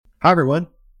Hi, everyone.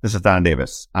 This is Don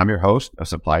Davis. I'm your host of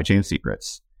Supply Chain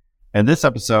Secrets. In this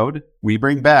episode, we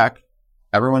bring back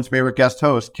everyone's favorite guest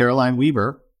host, Caroline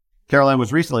Weaver. Caroline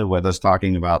was recently with us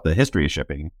talking about the history of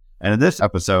shipping. And in this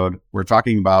episode, we're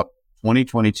talking about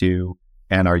 2022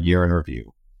 and our year in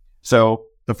review. So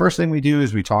the first thing we do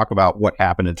is we talk about what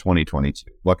happened in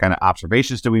 2022. What kind of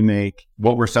observations do we make?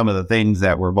 What were some of the things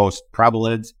that were most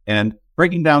prevalent? And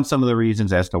breaking down some of the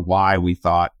reasons as to why we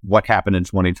thought what happened in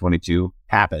 2022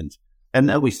 happened. And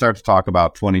then we start to talk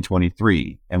about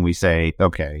 2023 and we say,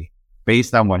 okay,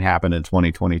 based on what happened in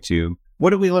 2022,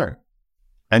 what did we learn?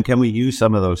 And can we use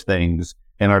some of those things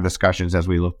in our discussions as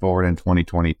we look forward in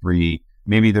 2023?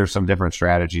 Maybe there's some different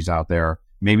strategies out there.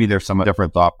 Maybe there's some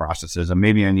different thought processes. And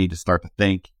maybe I need to start to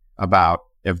think about,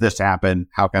 if this happened,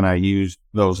 how can I use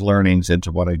those learnings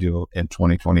into what I do in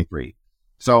 2023?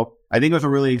 So I think it was a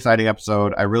really exciting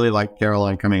episode. I really liked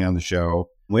Caroline coming on the show.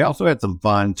 We also had some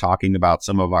fun talking about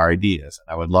some of our ideas.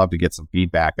 I would love to get some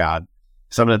feedback on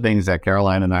some of the things that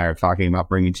Caroline and I are talking about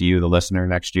bringing to you, the listener,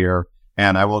 next year.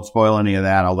 And I won't spoil any of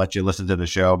that. I'll let you listen to the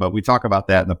show. But we talk about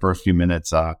that in the first few minutes,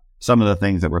 some of the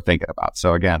things that we're thinking about.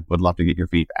 So again, would love to get your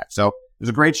feedback. So it was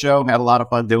a great show. Had a lot of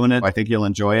fun doing it. I think you'll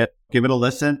enjoy it. Give it a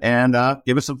listen and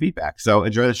give us some feedback. So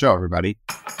enjoy the show, everybody.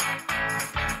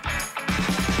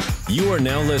 You are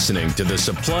now listening to the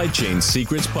Supply Chain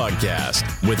Secrets Podcast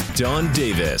with Don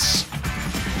Davis.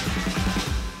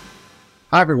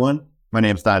 Hi, everyone. My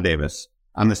name is Don Davis.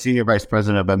 I'm the Senior Vice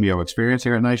President of MBO Experience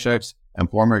here at NYCHEX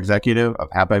and former executive of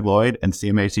Hapag-Lloyd and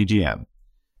CMA CGM.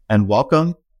 And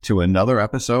welcome to another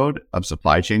episode of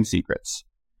Supply Chain Secrets.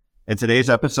 In today's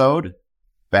episode,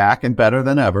 back and better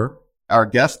than ever, our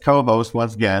guest co-host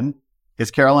once again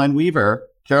is Caroline Weaver.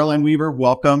 Caroline Weaver,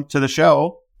 welcome to the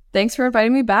show. Thanks for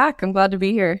inviting me back. I'm glad to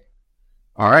be here.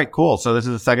 All right, cool. So this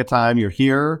is the second time you're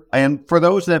here. And for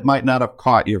those that might not have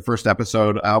caught your first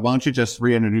episode, why don't you just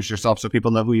reintroduce yourself so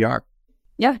people know who you are?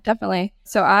 Yeah, definitely.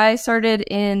 So I started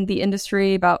in the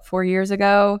industry about 4 years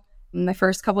ago. My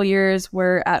first couple years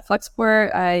were at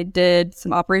Flexport. I did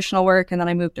some operational work, and then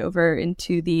I moved over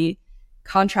into the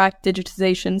contract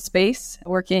digitization space,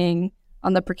 working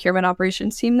on the procurement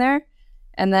operations team there.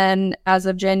 And then as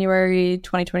of January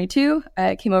 2022,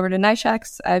 I came over to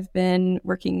NYCHEX. I've been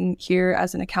working here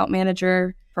as an account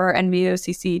manager for our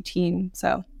NVOCC team.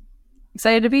 So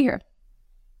excited to be here.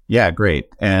 Yeah, great.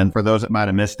 And for those that might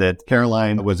have missed it,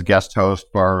 Caroline was a guest host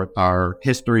for our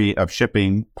History of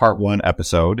Shipping Part 1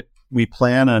 episode. We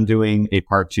plan on doing a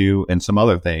Part 2 and some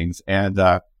other things. And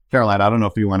Caroline, I don't know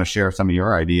if you want to share some of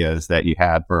your ideas that you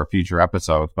had for future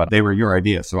episodes, but they were your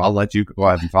ideas. So I'll let you go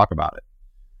ahead and talk about it.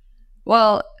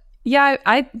 Well, yeah,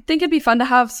 I think it'd be fun to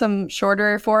have some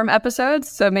shorter form episodes.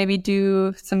 So maybe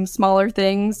do some smaller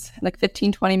things, like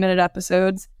 15, 20-minute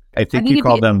episodes. I think you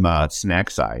call them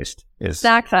snack-sized.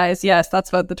 Snack-sized, yes,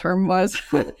 that's what the term was.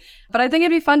 But I think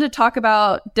it'd be fun to talk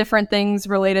about different things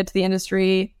related to the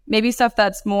industry, maybe stuff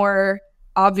that's more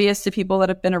obvious to people that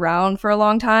have been around for a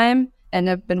long time and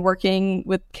have been working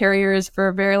with carriers for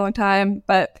a very long time.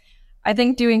 But I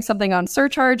think doing something on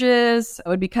surcharges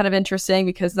would be kind of interesting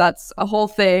because that's a whole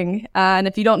thing. And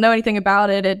if you don't know anything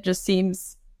about it, it just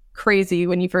seems crazy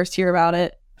when you first hear about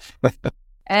it.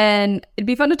 And it'd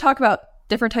be fun to talk about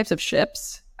different types of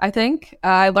ships, I think.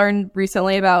 I learned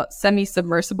recently about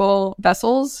semi-submersible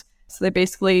vessels. So they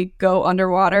basically go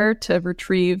underwater to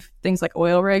retrieve things like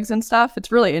oil rigs and stuff.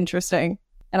 It's really interesting.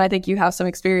 And I think you have some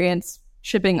experience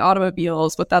shipping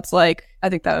automobiles, what that's like. I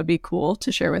think that would be cool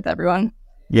to share with everyone.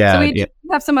 Yeah. So we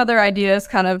have some other ideas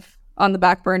kind of on the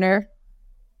back burner.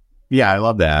 Yeah, I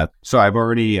love that. So I've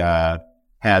already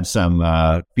had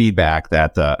some feedback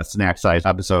that snack-sized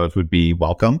episodes would be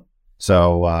welcome.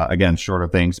 So again, shorter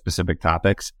things, specific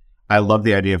topics. I love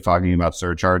the idea of talking about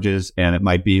surcharges, and it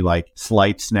might be like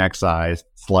slight snack size,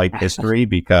 slight history,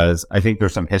 because I think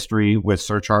there's some history with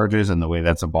surcharges and the way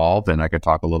that's evolved. And I could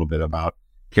talk a little bit about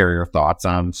carrier thoughts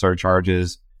on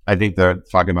surcharges. I think that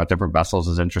talking about different vessels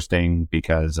is interesting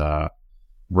because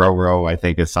Ro-Ro, I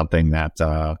think, is something that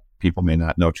people may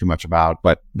not know too much about,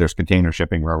 but there's container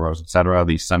shipping, Ro-Ros, et cetera,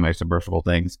 these semi-submersible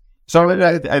things. So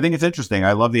I think it's interesting.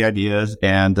 I love the ideas.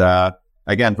 And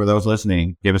again, for those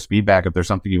listening, give us feedback if there's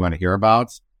something you want to hear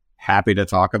about. Happy to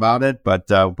talk about it, but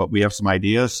we have some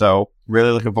ideas. So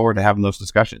really looking forward to having those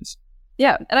discussions.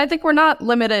 Yeah, and I think we're not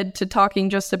limited to talking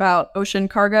just about ocean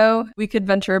cargo. We could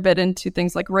venture a bit into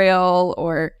things like rail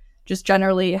or just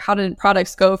generally how did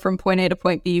products go from point A to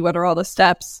point B? What are all the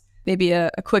steps? Maybe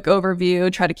a quick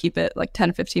overview, try to keep it like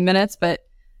 10, 15 minutes, but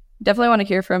definitely want to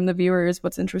hear from the viewers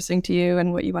what's interesting to you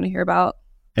and what you want to hear about.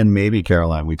 And maybe,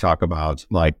 Caroline, we talk about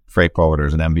like freight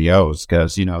forwarders and MBOs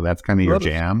because, that's kind of your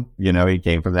jam. You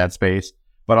came from that space.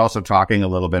 but also talking a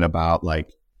little bit about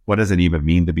like, what does it even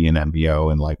mean to be an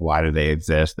MBO and like, why do they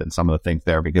exist and some of the things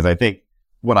there? Because I think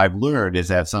what I've learned is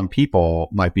that some people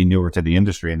might be newer to the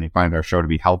industry and they find our show to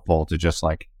be helpful to just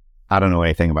like, I don't know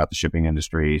anything about the shipping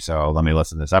industry, so let me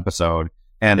listen to this episode.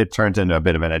 And it turns into a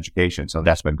bit of an education. So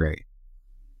that's been great.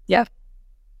 Yeah.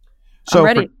 So I'm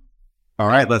ready. All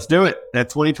right, let's do it. That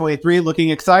 2023 looking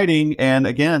exciting. And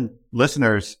again,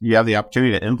 listeners, you have the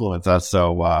opportunity to influence us.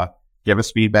 So give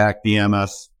us feedback, DM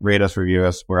us, rate us, review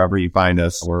us, wherever you find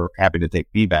us. We're happy to take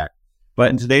feedback. But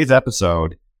in today's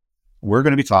episode, we're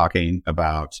going to be talking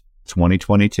about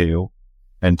 2022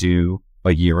 and do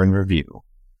a year in review.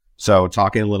 So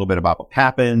talking a little bit about what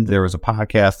happened. There was a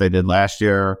podcast I did last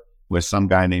year with some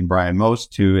guy named Brian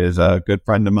Most, who is a good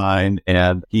friend of mine,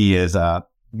 and he is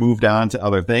moved on to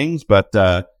other things. But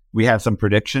we had some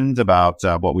predictions about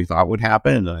what we thought would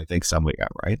happen, and I think some we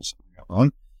got right, some we got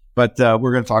wrong. But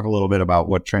we're going to talk a little bit about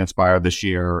what transpired this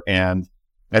year. And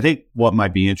I think what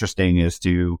might be interesting is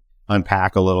to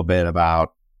unpack a little bit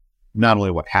about not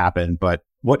only what happened, but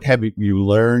what have you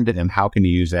learned and how can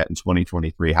you use that in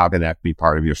 2023? How can that be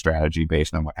part of your strategy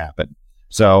based on what happened?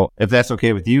 So if that's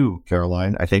okay with you,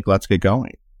 Caroline, I think let's get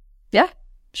going. Yeah,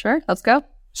 sure. Let's go.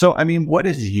 So, I mean, what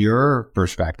is your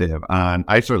perspective on,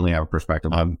 I certainly have a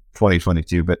perspective on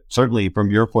 2022, but certainly from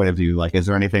your point of view, like, is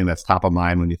there anything that's top of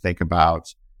mind when you think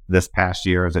about this past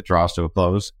year as it draws to a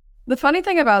close? The funny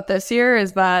thing about this year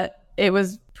is that it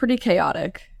was pretty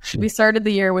chaotic. We started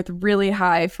the year with really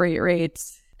high freight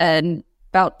rates, and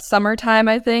about summertime,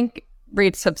 I think,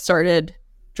 rates have started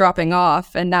dropping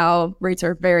off, and now rates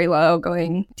are very low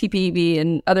going TPEV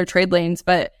and other trade lanes.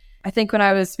 But I think when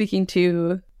I was speaking to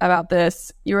you about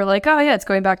this, you were like, oh yeah, it's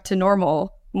going back to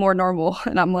normal, more normal.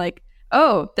 And I'm like,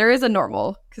 oh, there is a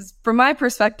normal. Because from my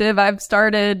perspective, I've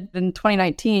started in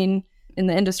 2019 in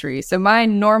the industry. So my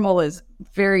normal is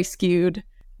very skewed.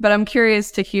 But I'm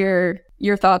curious to hear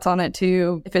your thoughts on it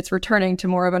too, if it's returning to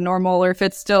more of a normal or if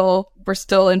it's still, we're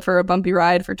still in for a bumpy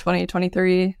ride for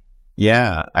 2023.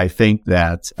 Yeah, I think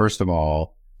that, first of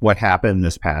all, what happened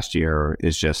this past year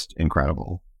is just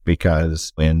incredible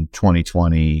because in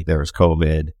 2020, there was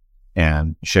COVID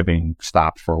and shipping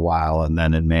stopped for a while. And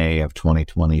then in May of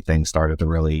 2020, things started to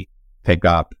really pick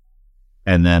up.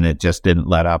 And then it just didn't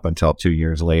let up until 2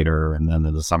 years later. And then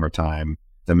in the summertime,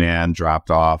 demand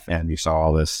dropped off and you saw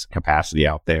all this capacity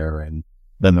out there. And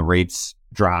then the rates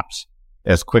dropped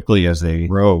as quickly as they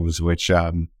rose, which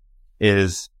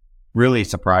is really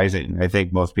surprising. I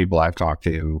think most people I've talked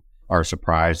to are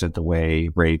surprised at the way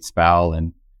rates fell.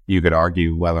 And you could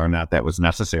argue whether or not that was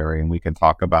necessary. And we can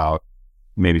talk about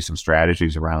maybe some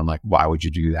strategies around like, why would you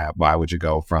do that? Why would you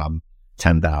go from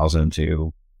 10,000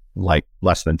 to like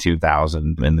less than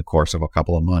 2,000 in the course of a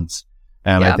couple of months?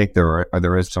 And I think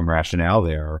there is some rationale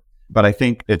there, but I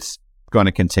think it's going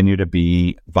to continue to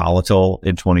be volatile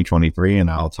in 2023.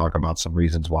 And I'll talk about some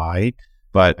reasons why.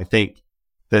 But I think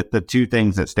that the two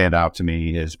things that stand out to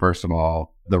me is, first of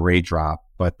all, the rate drop,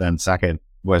 but then second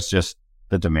was just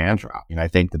the demand drop. And I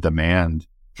think the demand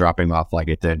dropping off like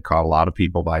it did caught a lot of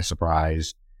people by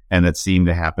surprise. And it seemed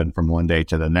to happen from one day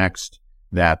to the next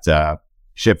that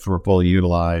ships were fully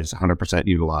utilized, 100%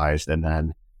 utilized, and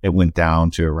then it went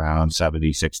down to around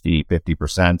 70, 60,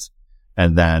 50%,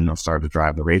 and then started to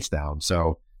drive the rates down.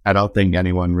 So I don't think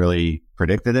anyone really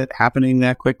predicted it happening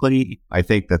that quickly. I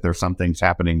think that there's some things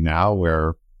happening now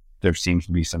where there seems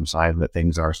to be some sign that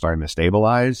things are starting to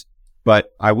stabilize.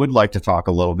 But I would like to talk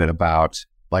a little bit about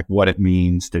like what it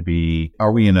means to be,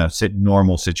 are we in a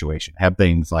normal situation? Have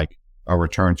things like a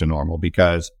return to normal?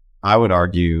 Because I would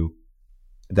argue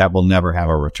that we'll never have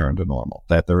a return to normal,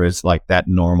 that there is like that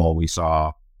normal we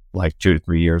saw like 2 to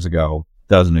 3 years ago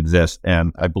doesn't exist.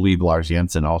 And I believe Lars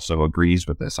Jensen also agrees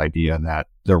with this idea that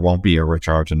there won't be a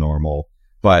return to normal.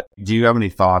 But do you have any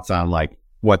thoughts on like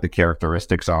what the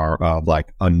characteristics are of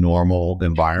like a normal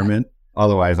environment?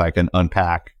 Otherwise, I can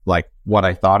unpack like what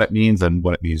I thought it means and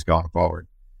what it means going forward.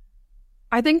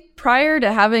 I think prior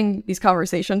to having these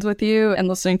conversations with you and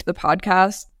listening to the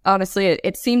podcast, honestly,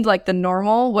 it seemed like the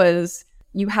normal was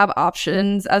you have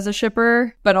options as a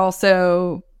shipper, but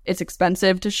also it's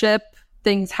expensive to ship.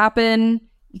 Things happen.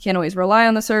 You can't always rely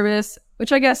on the service,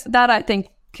 which I guess that I think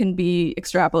can be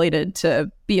extrapolated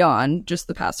to beyond just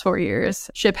the past 4 years.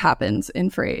 Ship happens in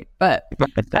freight. But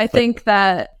I think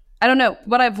that, I don't know,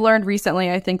 what I've learned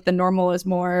recently, I think the normal is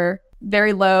more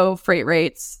very low freight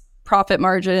rates. Profit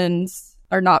margins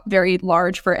are not very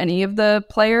large for any of the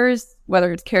players,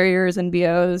 whether it's carriers and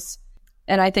BOs.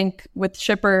 And I think with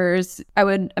shippers, I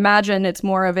would imagine it's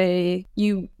more of a,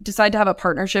 you decide to have a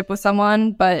partnership with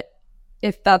someone, but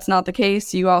if that's not the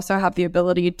case, you also have the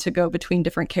ability to go between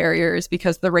different carriers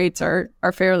because the rates are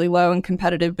fairly low and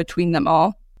competitive between them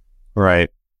all. Right.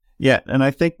 Yeah. And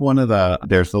I think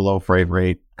there's the low freight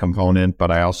rate component,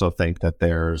 but I also think that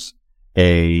there's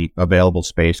a available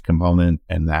space component,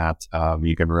 and that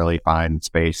you can really find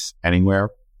space anywhere.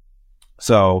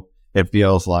 So it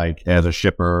feels like as a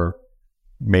shipper,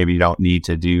 maybe you don't need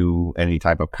to do any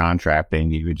type of contracting.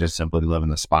 You could just simply live in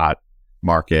the spot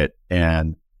market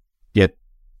and get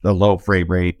the low freight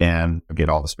rate and get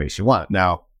all the space you want.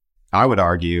 Now, I would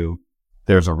argue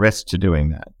there's a risk to doing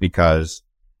that because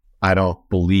I don't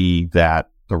believe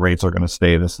that the rates are going to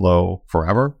stay this low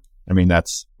forever. I mean,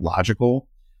 that's logical,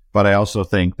 but I also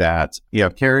think that,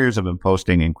 carriers have been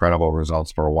posting incredible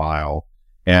results for a while,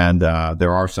 and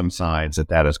there are some signs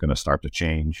that is going to start to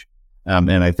change.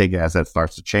 And I think as that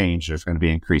starts to change, there's going to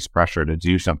be increased pressure to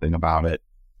do something about it,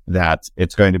 that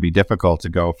it's going to be difficult to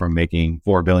go from making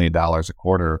 $4 billion a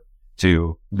quarter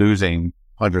to losing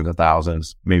hundreds of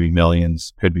thousands, maybe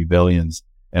millions, could be billions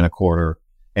in a quarter.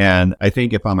 And I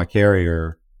think if I'm a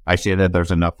carrier, I see that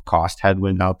there's enough cost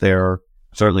headwind out there.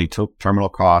 Certainly terminal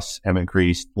costs have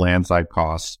increased, landside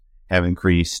costs have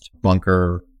increased,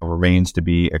 bunker remains to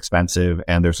be expensive,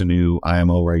 and there's a new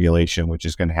IMO regulation which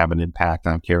is going to have an impact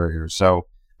on carriers. So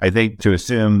I think to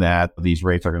assume that these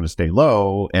rates are going to stay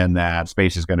low and that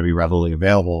space is going to be readily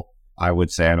available, I would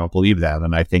say I don't believe that.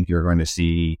 And I think you're going to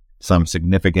see some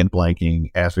significant blanking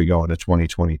as we go into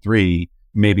 2023,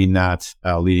 maybe not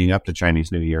leading up to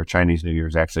Chinese New Year. Chinese New Year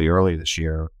is actually early this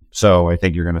year. So I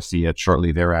think you're going to see it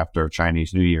shortly thereafter,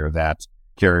 Chinese New Year, that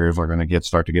carriers are going to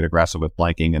start to get aggressive with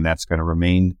blanking, and that's going to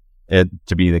remain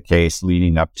to be the case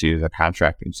leading up to the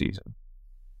contracting season.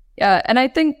 Yeah, and I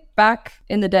think back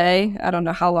in the day, I don't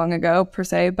know how long ago per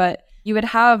se, but you would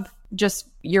have just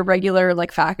your regular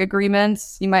FAC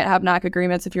agreements. You might have NAC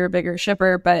agreements if you're a bigger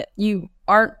shipper, but you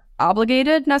aren't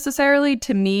obligated necessarily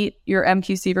to meet your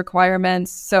MQC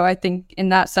requirements. So I think in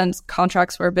that sense,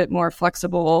 contracts were a bit more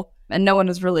flexible and no one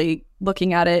was really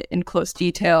looking at it in close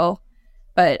detail.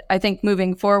 But I think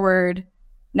moving forward,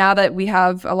 now that we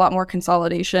have a lot more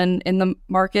consolidation in the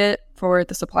market for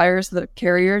the suppliers, the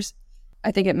carriers,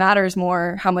 I think it matters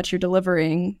more how much you're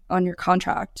delivering on your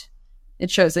contract. It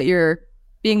shows that you're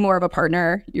being more of a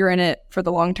partner. You're in it for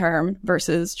the long term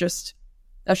versus just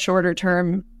a shorter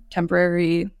term,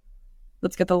 temporary,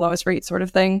 let's get the lowest rate sort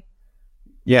of thing.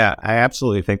 Yeah, I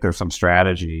absolutely think there's some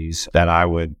strategies that I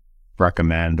would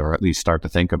recommend, or at least start to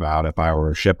think about if I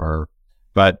were a shipper.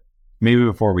 But maybe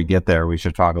before we get there, we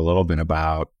should talk a little bit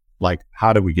about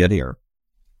how did we get here?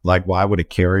 Why would a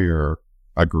carrier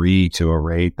agree to a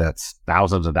rate that's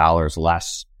thousands of dollars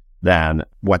less than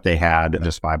what they had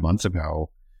just 5 months ago?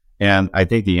 And I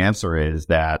think the answer is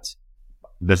that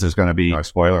this is going to be a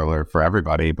spoiler alert for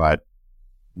everybody, but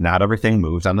not everything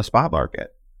moves on the spot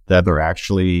market. That they're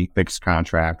actually fixed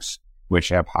contracts which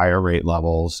have higher rate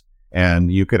levels.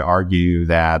 And you could argue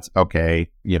that, okay,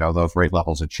 those rate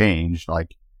levels have changed.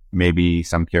 Maybe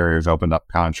some carriers opened up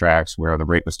contracts where the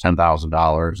rate was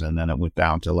 $10,000 and then it went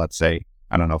down to, let's say,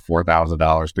 $4,000,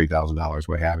 $3,000,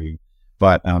 what have you.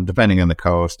 But depending on the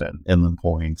coast and inland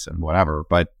points and whatever.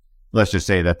 But let's just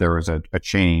say that there was a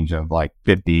change of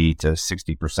 50 to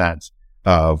 60%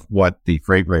 of what the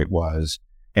freight rate was.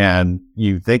 And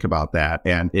you think about that.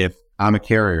 And if I'm a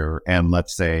carrier and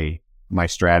let's say my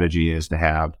strategy is to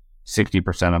have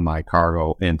 60% of my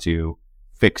cargo into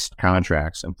fixed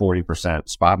contracts and 40%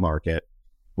 spot market,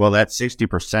 well, that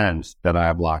 60% that I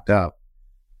have locked up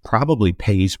probably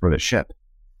pays for the ship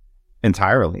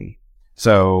entirely.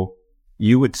 So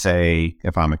you would say,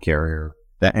 if I'm a carrier,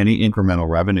 that any incremental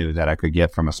revenue that I could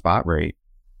get from a spot rate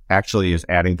actually is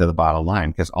adding to the bottom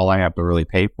line, because all I have to really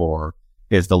pay for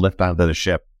is the lift onto the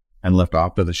ship and lift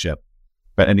off to the ship.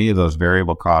 But any of those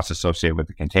variable costs associated with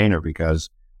the container, because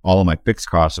all of my fixed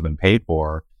costs have been paid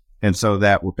for. And so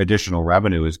that additional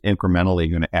revenue is incrementally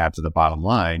going to add to the bottom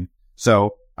line.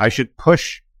 So I should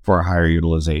push for a higher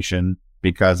utilization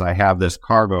because I have this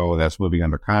cargo that's moving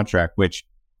under contract, which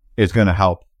is going to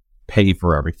help pay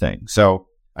for everything. So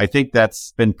I think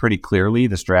that's been pretty clearly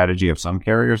the strategy of some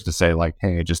carriers to say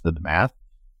hey, I just did the math.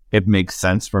 It makes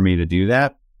sense for me to do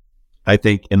that. I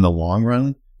think in the long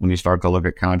run, when you start to look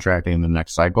at contracting in the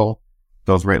next cycle,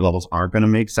 those rate levels aren't going to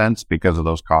make sense because of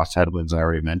those cost headwinds I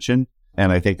already mentioned.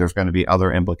 And I think there's going to be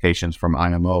other implications from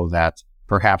IMO that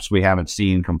perhaps we haven't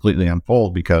seen completely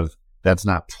unfold because that's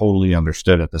not totally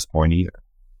understood at this point either.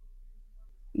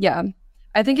 Yeah.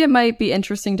 I think it might be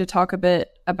interesting to talk a bit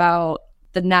about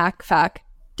the NAC-FAC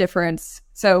difference.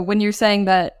 So when you're saying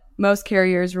that most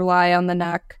carriers rely on the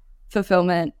NAC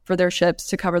fulfillment for their ships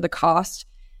to cover the cost,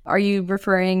 Are you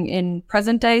referring in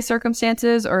present day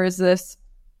circumstances, or is this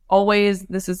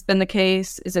has been the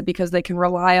case? Is it because they can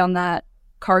rely on that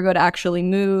cargo to actually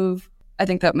move? I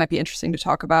think that might be interesting to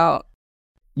talk about.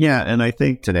 Yeah, and I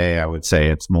think today I would say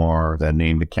it's more the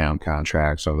named account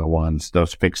contracts are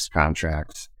those fixed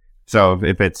contracts. So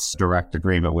if it's direct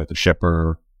agreement with the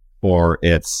shipper or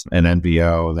it's an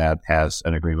NVO that has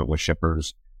an agreement with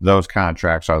shippers, those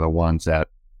contracts are the ones that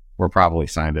were probably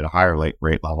signed at a higher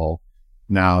rate level.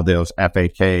 Now, those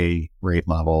FAK rate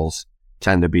levels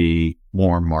tend to be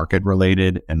more market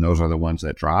related, and those are the ones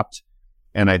that dropped.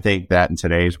 And I think that in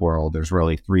today's world, there's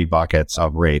really three buckets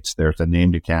of rates. There's the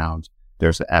named account,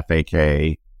 there's the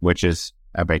FAK, which is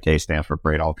FAK stands for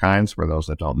freight all kinds for those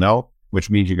that don't know, which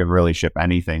means you can really ship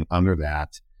anything under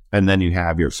that. And then you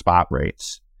have your spot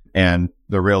rates. And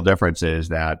the real difference is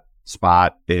that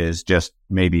spot is just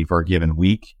maybe for a given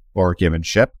week or a given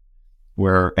ship,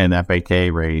 where an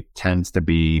FAK rate tends to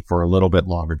be for a little bit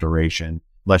longer duration,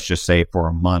 let's just say for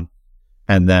a month.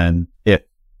 And then if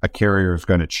a carrier is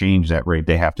going to change that rate,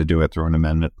 they have to do it through an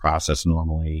amendment process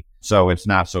normally. So it's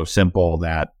not so simple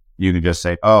that you can just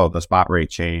say, oh, the spot rate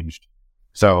changed,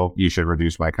 so you should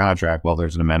reduce my contract. Well,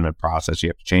 there's an amendment process. You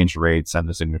have to change the rate, send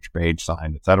the signature page,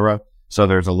 sign, etc. So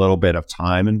there's a little bit of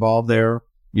time involved there.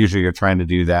 Usually you're trying to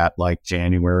do that like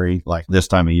January, like this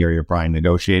time of year, you're probably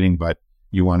negotiating, but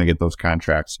you want to get those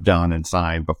contracts done and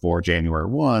signed before January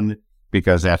 1,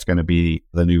 because that's going to be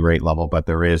the new rate level. But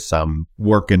there is some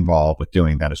work involved with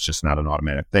doing that. It's just not an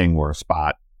automatic thing where a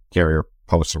spot carrier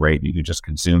posts a rate and you can just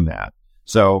consume that.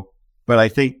 So, but I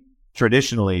think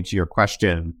traditionally, to your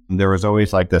question, there was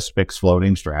always like this fixed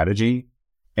floating strategy.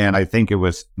 And I think it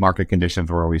was market conditions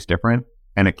were always different.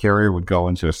 And a carrier would go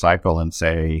into a cycle and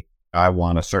say, I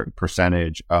want a certain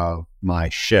percentage of my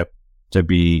ship to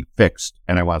be fixed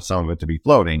and I want some of it to be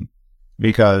floating,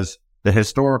 because the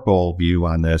historical view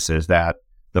on this is that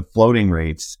the floating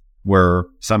rates were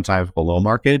sometimes below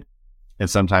market and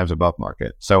sometimes above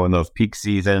market. So in those peak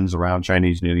seasons around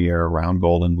Chinese New Year, around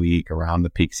Golden Week, around the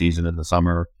peak season in the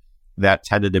summer, that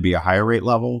tended to be a higher rate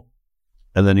level.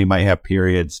 And then you might have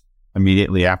periods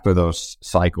immediately after those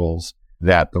cycles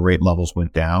that the rate levels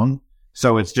went down.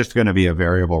 So it's just going to be a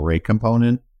variable rate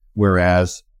component,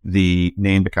 whereas the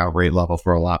named account rate levels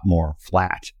were a lot more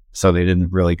flat. So they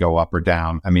didn't really go up or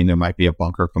down. I mean, there might be a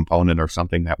bunker component or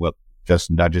something that will just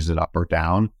nudges it up or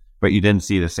down, but you didn't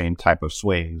see the same type of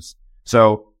swings.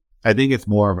 So I think it's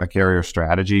more of a carrier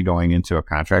strategy going into a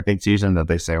contracting season that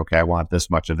they say, okay, I want this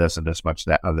much of this and this much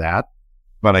of that.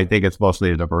 But I think it's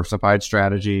mostly a diversified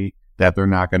strategy that they're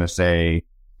not going to say,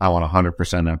 I want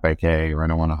 100% FAK or I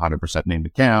don't want 100% named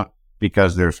account,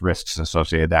 because there's risks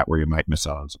associated with that where you might miss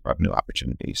out on some revenue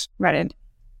opportunities. Right.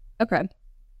 Okay.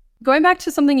 Going back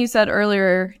to something you said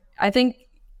earlier, I think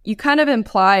you kind of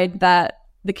implied that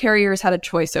the carriers had a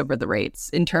choice over the rates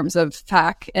in terms of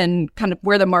FAK and kind of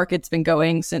where the market's been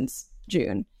going since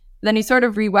June. Then you sort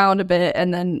of rewound a bit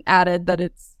and then added that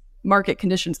it's market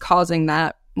conditions causing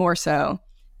that more so.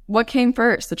 What came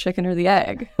first, the chicken or the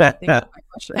egg? I think that's my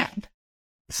question.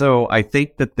 So I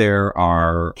think that there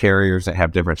are carriers that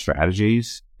have different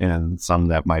strategies, and some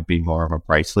that might be more of a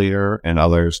price leader and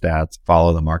others that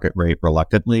follow the market rate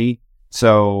reluctantly.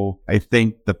 So I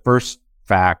think the first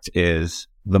fact is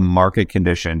the market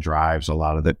condition drives a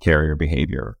lot of the carrier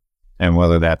behavior. And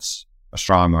whether that's a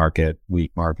strong market,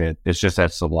 weak market, it's just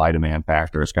that supply demand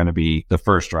factor is going to be the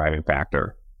first driving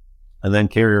factor. And then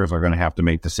carriers are going to have to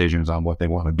make decisions on what they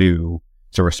want to do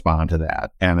to respond to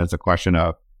that. And it's a question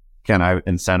of, can I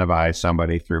incentivize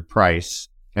somebody through price?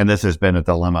 And this has been a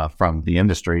dilemma from the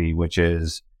industry, which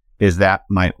is that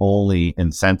my only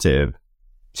incentive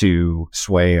to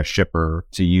sway a shipper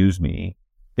to use me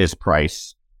is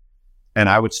price? And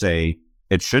I would say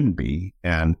it shouldn't be.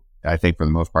 And I think for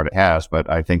the most part it has, but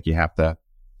I think you have to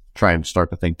try and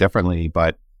start to think differently.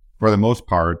 But for the most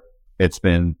part, it's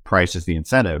been price is the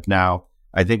incentive. Now,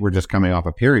 I think we're just coming off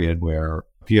a period where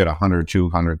if you had $100,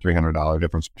 $200, $300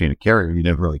 difference between a carrier, you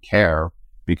didn't really care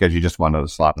because you just wanted a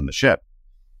slot on the ship.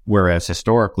 Whereas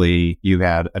historically, you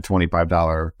had a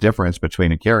 $25 difference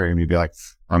between a carrier and you'd be like,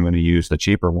 I'm going to use the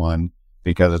cheaper one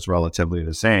because it's relatively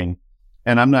the same.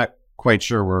 And I'm not quite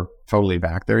sure we're totally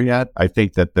back there yet. I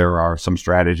think that there are some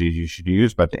strategies you should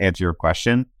use, but to answer your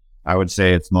question, I would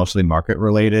say it's mostly market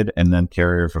related and then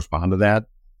carriers respond to that.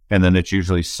 And then it's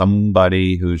usually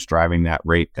somebody who's driving that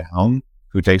rate down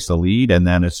who takes the lead. And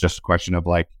then it's just a question of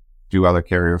like, do other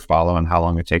carriers follow and how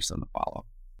long it takes them to follow?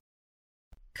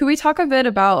 Could we talk a bit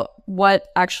about what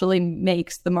actually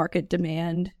makes the market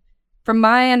demand? From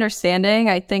my understanding,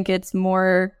 I think it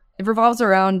revolves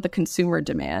around the consumer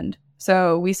demand.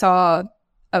 So we saw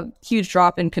a huge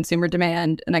drop in consumer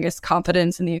demand and I guess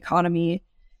confidence in the economy.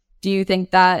 Do you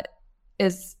think that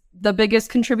is the biggest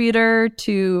contributor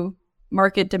to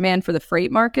market demand for the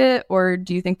freight market, or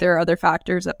do you think there are other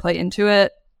factors that play into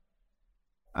it?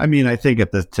 I mean, I think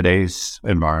at today's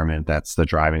environment, that's the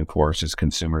driving force is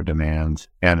consumer demand.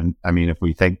 And I mean, if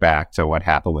we think back to what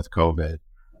happened with COVID,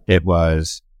 it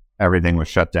was everything was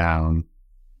shut down.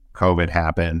 COVID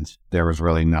happened. There was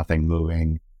really nothing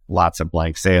moving, lots of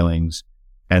blank sailings.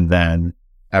 And then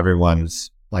everyone's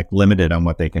like limited on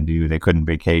what they can do. They couldn't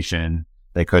vacation.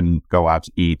 They couldn't go out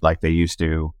to eat like they used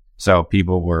to. So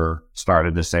people were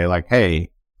started to say like, hey,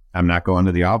 I'm not going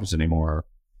to the office anymore.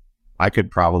 I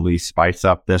could probably spice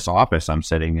up this office I'm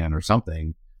sitting in or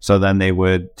something. So then they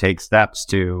would take steps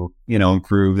to,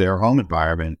 improve their home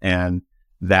environment. And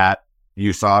that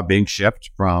you saw a big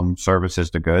shift from services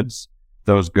to goods.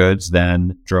 Those goods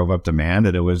then drove up demand,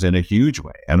 and it was in a huge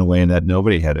way, in a way that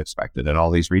nobody had expected. And all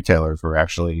these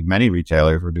many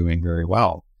retailers were doing very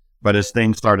well. But as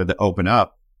things started to open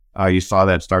up, you saw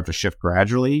that start to shift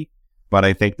gradually. But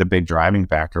I think the big driving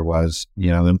factor was,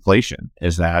 inflation,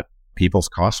 is that people's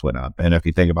costs went up. And if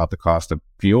you think about the cost of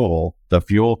fuel, the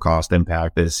fuel cost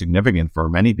impact is significant for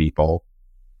many people.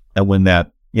 And when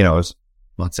that, is,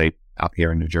 let's say out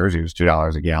here in New Jersey, it was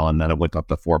 $2 a gallon, then it went up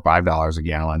to $4 or $5 a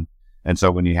gallon. And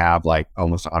so when you have like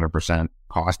almost 100%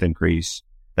 cost increase,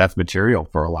 that's material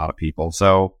for a lot of people.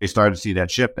 So they started to see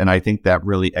that shift. And I think that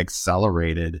really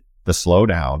accelerated the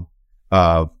slowdown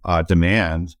of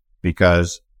demand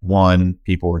because one,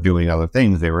 people were doing other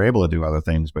things. They were able to do other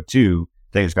things. But two,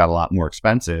 things got a lot more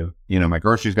expensive. My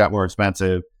groceries got more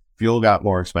expensive. Fuel got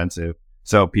more expensive.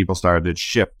 So people started to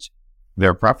shift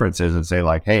their preferences and say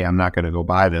like, hey, I'm not going to go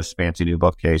buy this fancy new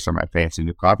bookcase or my fancy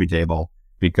new coffee table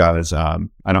because I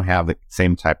don't have the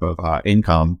same type of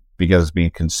income because it's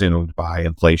being consumed by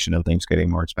inflation and things getting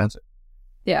more expensive.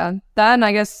 Yeah, that and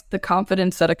I guess the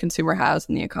confidence that a consumer has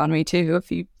in the economy too.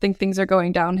 If you think things are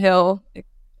going downhill, it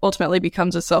ultimately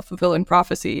becomes a self-fulfilling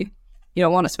prophecy. You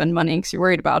don't want to spend money because you're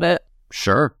worried about it.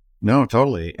 Sure. No,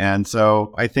 totally. And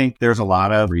so I think there's a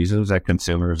lot of reasons that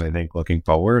consumers, I think, looking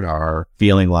forward are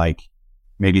feeling like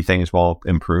maybe things will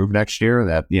improve next year,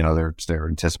 that, they're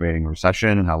anticipating a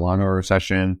recession, and how long a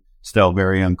recession, still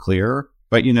very unclear.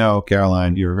 But,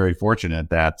 Caroline, you're very fortunate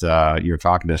that you're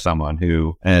talking to someone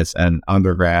who, as an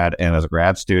undergrad and as a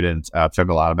grad student, took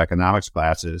a lot of economics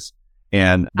classes.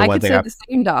 And I could say the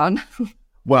same, Don.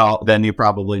 Well, then you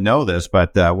probably know this,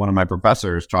 but one of my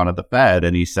professors taught at the Fed,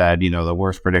 and he said, the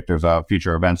worst predictors of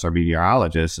future events are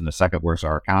meteorologists, and the second worst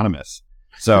are economists.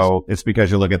 So it's because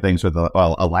you look at things with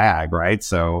a lag, right?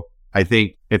 So I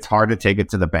think it's hard to take it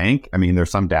to the bank. I mean,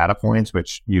 there's some data points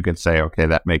which you could say, okay,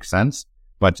 that makes sense,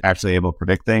 but actually able to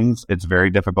predict things, it's very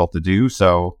difficult to do.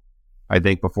 So I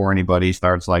think before anybody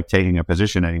starts like taking a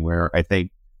position anywhere, I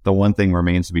think the one thing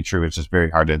remains to be true. It's just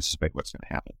very hard to anticipate what's going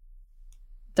to happen.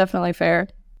 Definitely fair.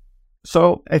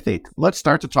 So I think let's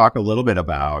start to talk a little bit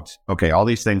about, okay, all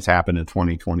these things happened in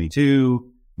 2022,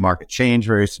 market changed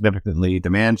very significantly,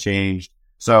 demand changed.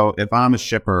 So if I'm a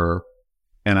shipper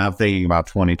and I'm thinking about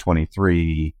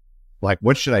 2023, like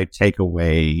what should I take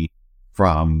away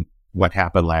from what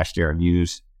happened last year and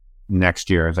use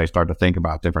next year as I start to think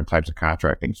about different types of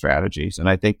contracting strategies? And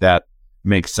I think that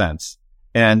makes sense.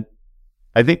 And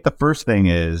I think the first thing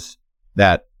is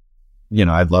that,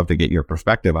 I'd love to get your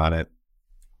perspective on it,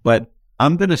 but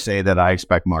I'm going to say that I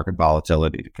expect market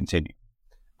volatility to continue.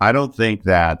 I don't think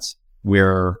that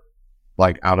we're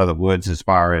like out of the woods as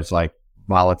far as like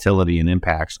volatility and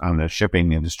impacts on the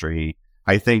shipping industry.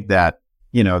 I think that,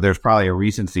 there's probably a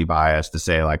recency bias to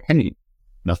say like, hey,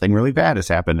 nothing really bad has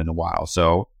happened in a while,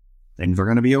 so things are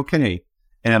going to be okay.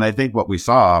 And I think what we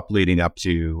saw leading up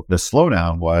to the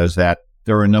slowdown was that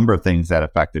there were a number of things that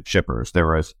affected shippers. There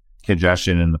was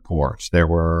congestion in the ports. There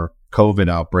were COVID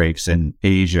outbreaks in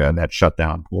Asia that shut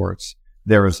down ports.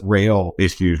 There was rail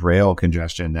issues, rail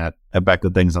congestion that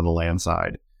affected things on the land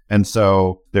side. And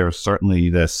so there's certainly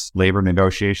this labor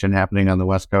negotiation happening on the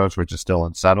West Coast, which is still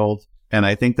unsettled. And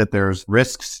I think that there's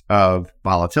risks of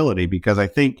volatility because I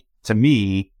think, to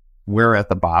me, we're at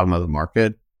the bottom of the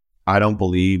market. I don't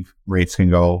believe rates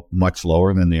can go much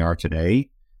lower than they are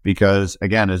today because,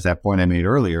 again, as that point I made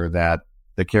earlier, that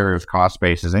the carrier's cost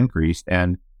base has increased.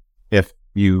 And if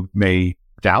you may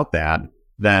doubt that,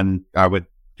 then I would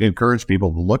encourage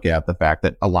people to look at the fact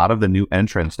that a lot of the new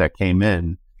entrants that came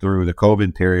in through the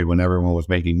COVID period when everyone was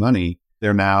making money,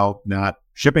 they're now not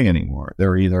shipping anymore.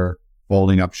 They're either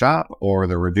folding up shop or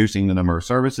they're reducing the number of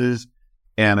services.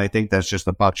 And I think that's just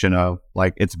a function of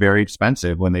like, it's very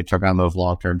expensive when they took on those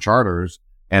long-term charters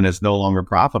and it's no longer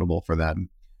profitable for them.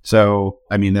 So,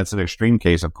 I mean, that's an extreme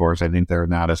case, of course. I think they're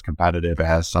not as competitive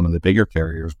as some of the bigger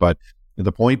carriers. But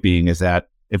the point being is that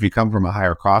if you come from a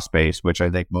higher cost base, which I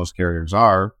think most carriers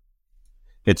are,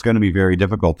 it's going to be very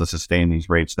difficult to sustain these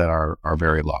rates that are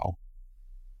very low.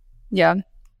 Yeah.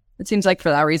 It seems like for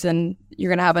that reason, you're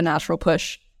going to have a natural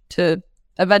push to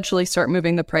eventually start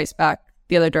moving the price back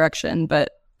the other direction.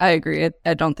 But I agree.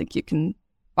 I don't think you can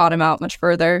bottom out much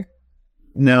further.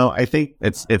 No, I think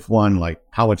it's one, like,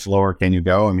 how much lower can you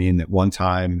go? I mean, at one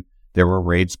time there were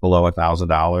rates below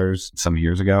 $1,000 some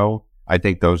years ago. I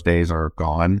think those days are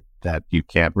gone, that you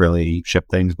can't really ship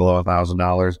things below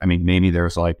 $1,000. I mean, maybe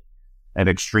there's like an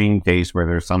extreme case where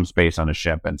there's some space on a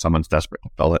ship and someone's desperate to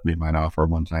fill it. We might offer a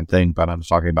one-time thing, but I'm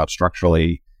talking about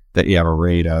structurally that you have a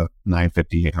rate of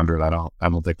 $950, $800. I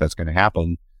don't think that's going to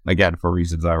happen, again, for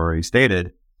reasons I already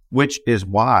stated, which is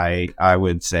why I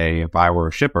would say if I were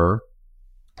a shipper,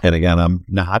 and again, I'm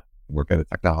not, work at a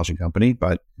technology company,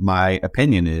 but my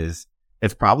opinion is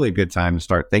it's probably a good time to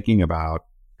start thinking about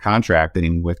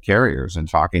contracting with carriers and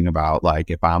talking about, like,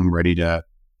 if I'm ready to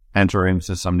enter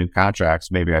into some new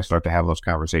contracts, maybe I start to have those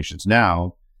conversations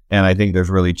now. And I think there's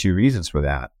really two reasons for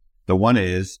that. The one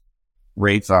is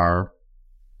rates are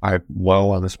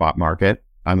low on the spot market.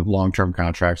 On long-term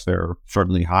contracts, they're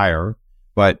certainly higher,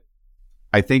 but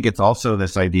I think it's also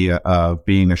this idea of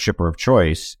being a shipper of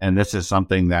choice. And this is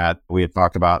something that we had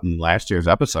talked about in last year's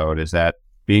episode, is that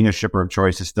being a shipper of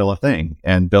choice is still a thing,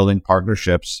 and building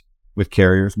partnerships with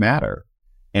carriers matter.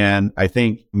 And I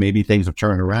think maybe things have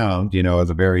turned around, you know, as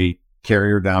a very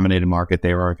carrier dominated market,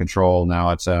 they were in control. Now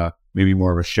it's maybe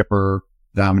more of a shipper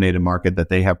dominated market that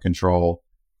they have control.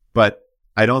 But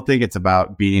I don't think it's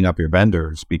about beating up your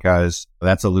vendors, because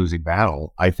that's a losing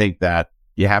battle. I think that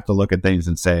you have to look at things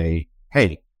and say,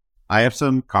 hey, I have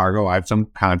some cargo, I have some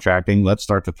contracting. Let's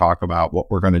start to talk about what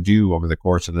we're going to do over the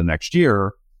course of the next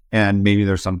year. And maybe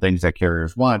there's some things that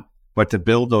carriers want, but to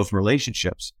build those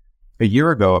relationships. A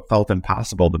year ago, it felt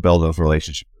impossible to build those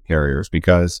relationships with carriers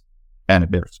because, and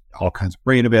there's all kinds of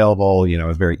freight available. You know,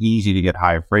 it's very easy to get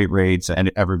high freight rates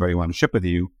and everybody wanted to ship with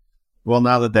you. Well,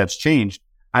 now that that's changed,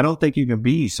 I don't think you can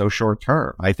be so short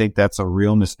term. I think that's a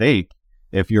real mistake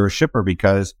if you're a shipper,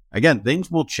 because again, things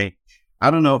will change. I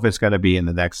don't know if it's going to be in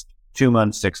the next 2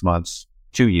 months, 6 months,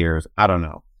 2 years. I don't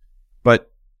know.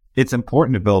 But it's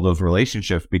important to build those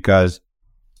relationships, because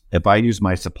if I use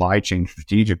my supply chain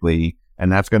strategically,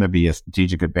 and that's going to be a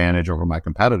strategic advantage over my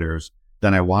competitors,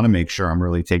 then I want to make sure I'm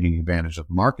really taking advantage of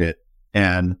the market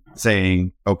and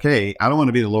saying, okay, I don't want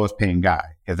to be the lowest paying guy,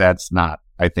 because that's not,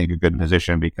 I think, a good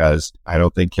position, because I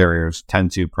don't think carriers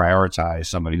tend to prioritize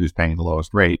somebody who's paying the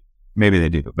lowest rate. Maybe they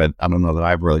do, but I don't know that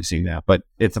I've really seen that. But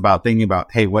it's about thinking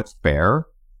about, hey, what's fair?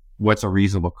 What's a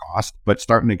reasonable cost? But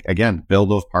starting to, again, build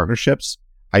those partnerships.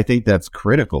 I think that's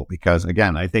critical, because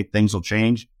again, I think things will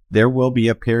change. There will be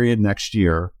a period next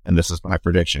year, and this is my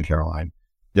prediction, Caroline,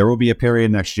 there will be a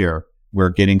period next year where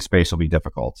getting space will be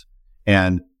difficult.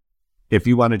 And if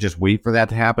you want to just wait for that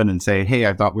to happen and say, hey,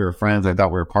 I thought we were friends, I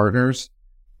thought we were partners,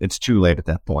 it's too late at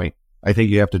that point. I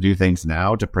think you have to do things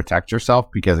now to protect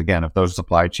yourself, because again, if those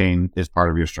supply chain is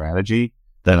part of your strategy,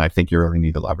 then I think you really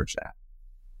need to leverage that.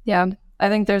 Yeah, I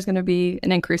think there's going to be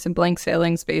an increase in blank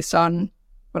sailings based on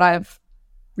what I've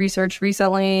researched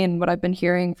recently and what I've been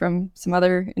hearing from some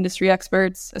other industry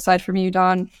experts, aside from you,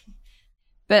 Don.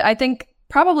 But I think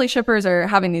probably shippers are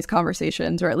having these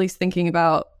conversations, or at least thinking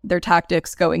about their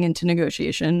tactics going into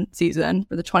negotiation season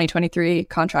for the 2023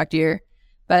 contract year.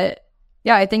 But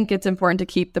yeah, I think it's important to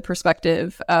keep the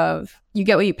perspective of you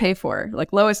get what you pay for.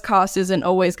 Like, lowest cost isn't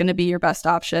always going to be your best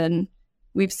option.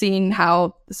 We've seen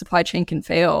how the supply chain can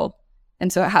fail.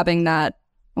 And so having that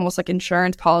almost like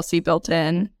insurance policy built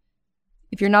in,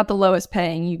 if you're not the lowest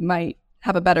paying, you might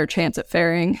have a better chance at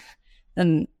faring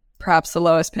than perhaps the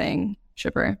lowest paying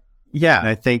shipper. Yeah,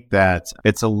 I think that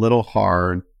it's a little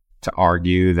hard to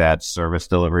argue that service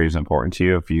delivery is important to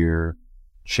you if you're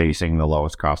chasing the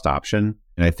lowest cost option.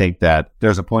 And I think that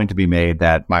there's a point to be made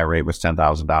that my rate was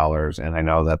 $10,000, and I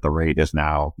know that the rate is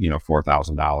now,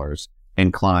 $4,000.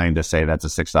 Inclined to say that's a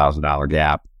 $6,000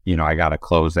 gap. I got to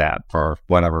close that for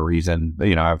whatever reason. I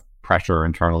have pressure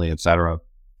internally, et cetera.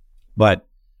 But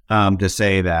to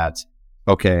say that,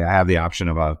 okay, I have the option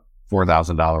of a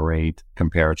 $4,000 rate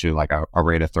compared to like a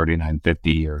rate of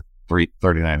 $3,950 or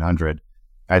 $3,900,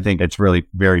 I think it's really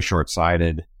very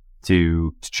short-sighted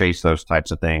to chase those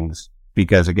types of things.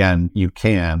 Because again, you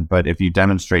can, but if you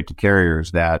demonstrate to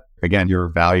carriers that, again, your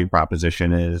value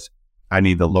proposition is, I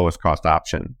need the lowest cost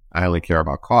option, I only care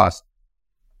about cost,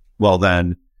 well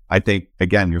then I think,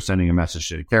 again, you're sending a message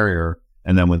to the carrier,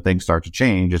 and then when things start to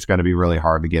change, it's going to be really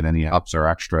hard to get any ups or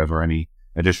extras or any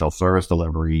additional service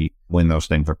delivery when those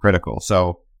things are critical.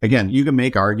 So again, you can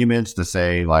make arguments to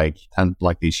say like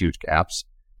these huge gaps,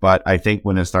 but I think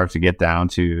when it starts to get down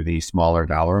to the smaller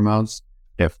dollar amounts,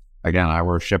 if again, I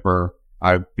were a shipper,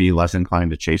 I'd be less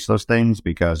inclined to chase those things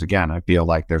because again, I feel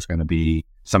like there's going to be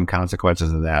some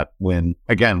consequences of that when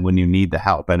you need the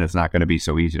help and it's not going to be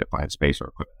so easy to find space or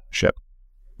equipment on the ship.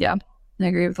 Yeah, I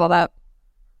agree with all that.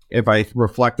 If I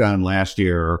reflect on last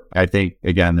year, I think,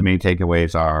 again, the main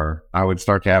takeaways are I would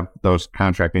start to have those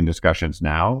contracting discussions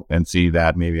now and see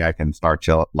that maybe I can start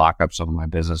to lock up some of my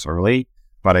business early.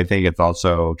 But I think it's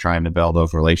also trying to build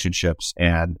those relationships.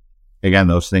 And again,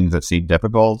 those things that seem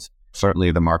difficult,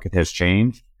 certainly the market has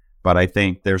changed. But I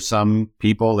think there's some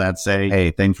people that say,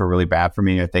 hey, things were really bad for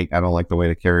me. I think I don't like the way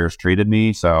the carriers treated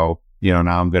me. So,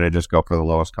 now I'm going to just go for the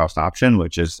lowest cost option,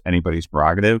 which is anybody's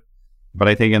prerogative. But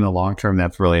I think in the long term,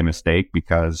 that's really a mistake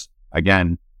because,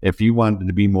 again, if you wanted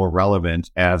to be more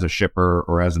relevant as a shipper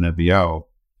or as an FBO,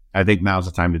 I think now's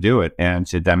the time to do it and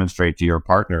to demonstrate to your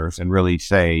partners and really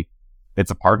say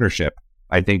it's a partnership.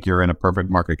 I think you're in a perfect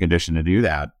market condition to do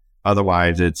that.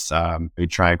 Otherwise, it's you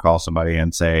try and call somebody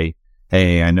and say,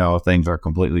 hey, I know things are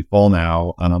completely full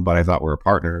now, but I thought we were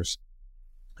partners.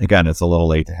 Again, it's a little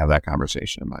late to have that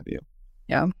conversation in my view.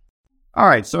 Yeah. All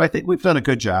right. So I think we've done a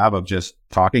good job of just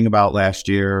talking about last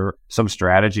year, some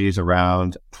strategies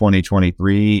around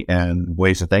 2023 and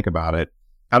ways to think about it.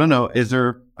 I don't know.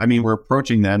 We're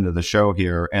approaching the end of the show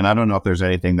here, and I don't know if there's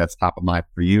anything that's top of mind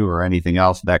for you or anything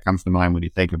else that comes to mind when you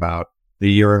think about the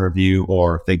year in review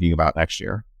or thinking about next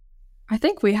year. I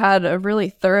think we had a really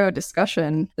thorough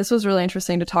discussion. This was really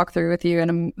interesting to talk through with you,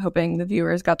 and I'm hoping the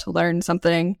viewers got to learn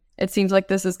something. It seems like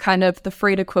this is kind of the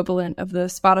freight equivalent of the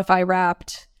Spotify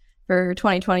Wrapped for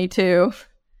 2022.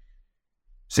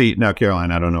 See, now,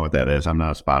 Caroline, I don't know what that is. I'm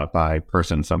not a Spotify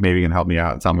person, so maybe you can help me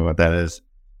out and tell me what that is.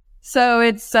 So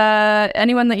it's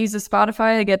anyone that uses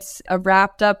Spotify gets a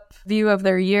wrapped up view of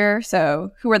their year.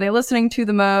 So who are they listening to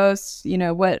the most?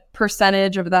 What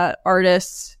percentage of that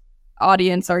artist's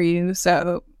audience are you?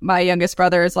 So my youngest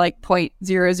brother is like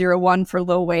 0.001 for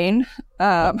Lil Wayne.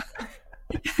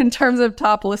 In terms of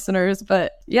top listeners.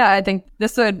 But yeah, I think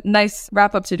this is a nice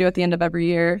wrap up to do at the end of every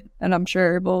year. And I'm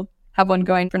sure we'll have one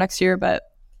going for next year. But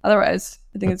otherwise,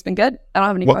 I think it's been good. I don't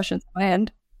have any questions on my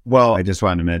end. Well, I just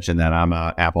wanted to mention that I'm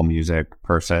an Apple Music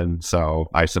person. So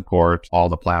I support all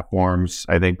the platforms.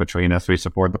 I think between us, we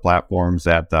support the platforms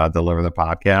that deliver the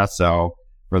podcast. So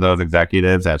for those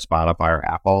executives at Spotify or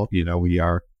Apple, we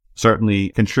are certainly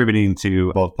contributing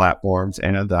to both platforms,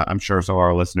 and I'm sure some of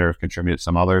our listeners contribute to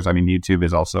some others. I mean, YouTube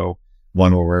is also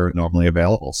one where we're normally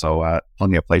available, so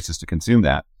plenty of places to consume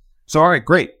that. So, all right,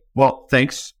 great. Well,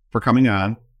 thanks for coming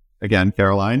on again,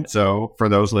 Caroline. So for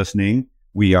those listening,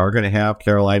 we are going to have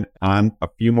Caroline on a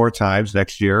few more times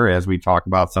next year as we talk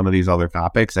about some of these other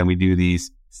topics and we do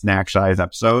these snack size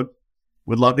episode.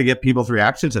 Would love to get people's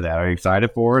reaction to that. Are you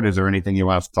excited for it? Is there anything you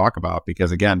want us to talk about?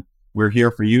 Because again, we're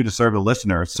here for you to serve the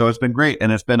listeners. So it's been great.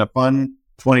 And it's been a fun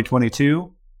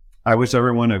 2022. I wish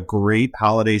everyone a great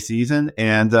holiday season.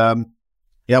 And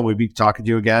we'll be talking to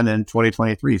you again in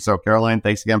 2023. So Caroline,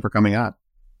 thanks again for coming on.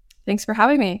 Thanks for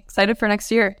having me. Excited for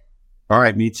next year. All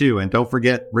right, me too. And don't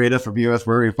forget, rate us, review us,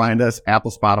 wherever you find us,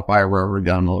 Apple, Spotify, or wherever we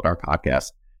download our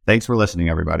podcast. Thanks for listening,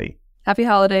 everybody. Happy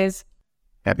holidays.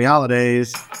 Happy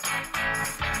holidays.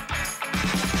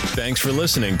 Thanks for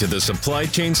listening to the Supply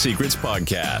Chain Secrets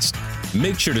Podcast.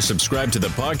 Make sure to subscribe to the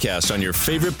podcast on your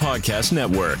favorite podcast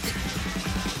network.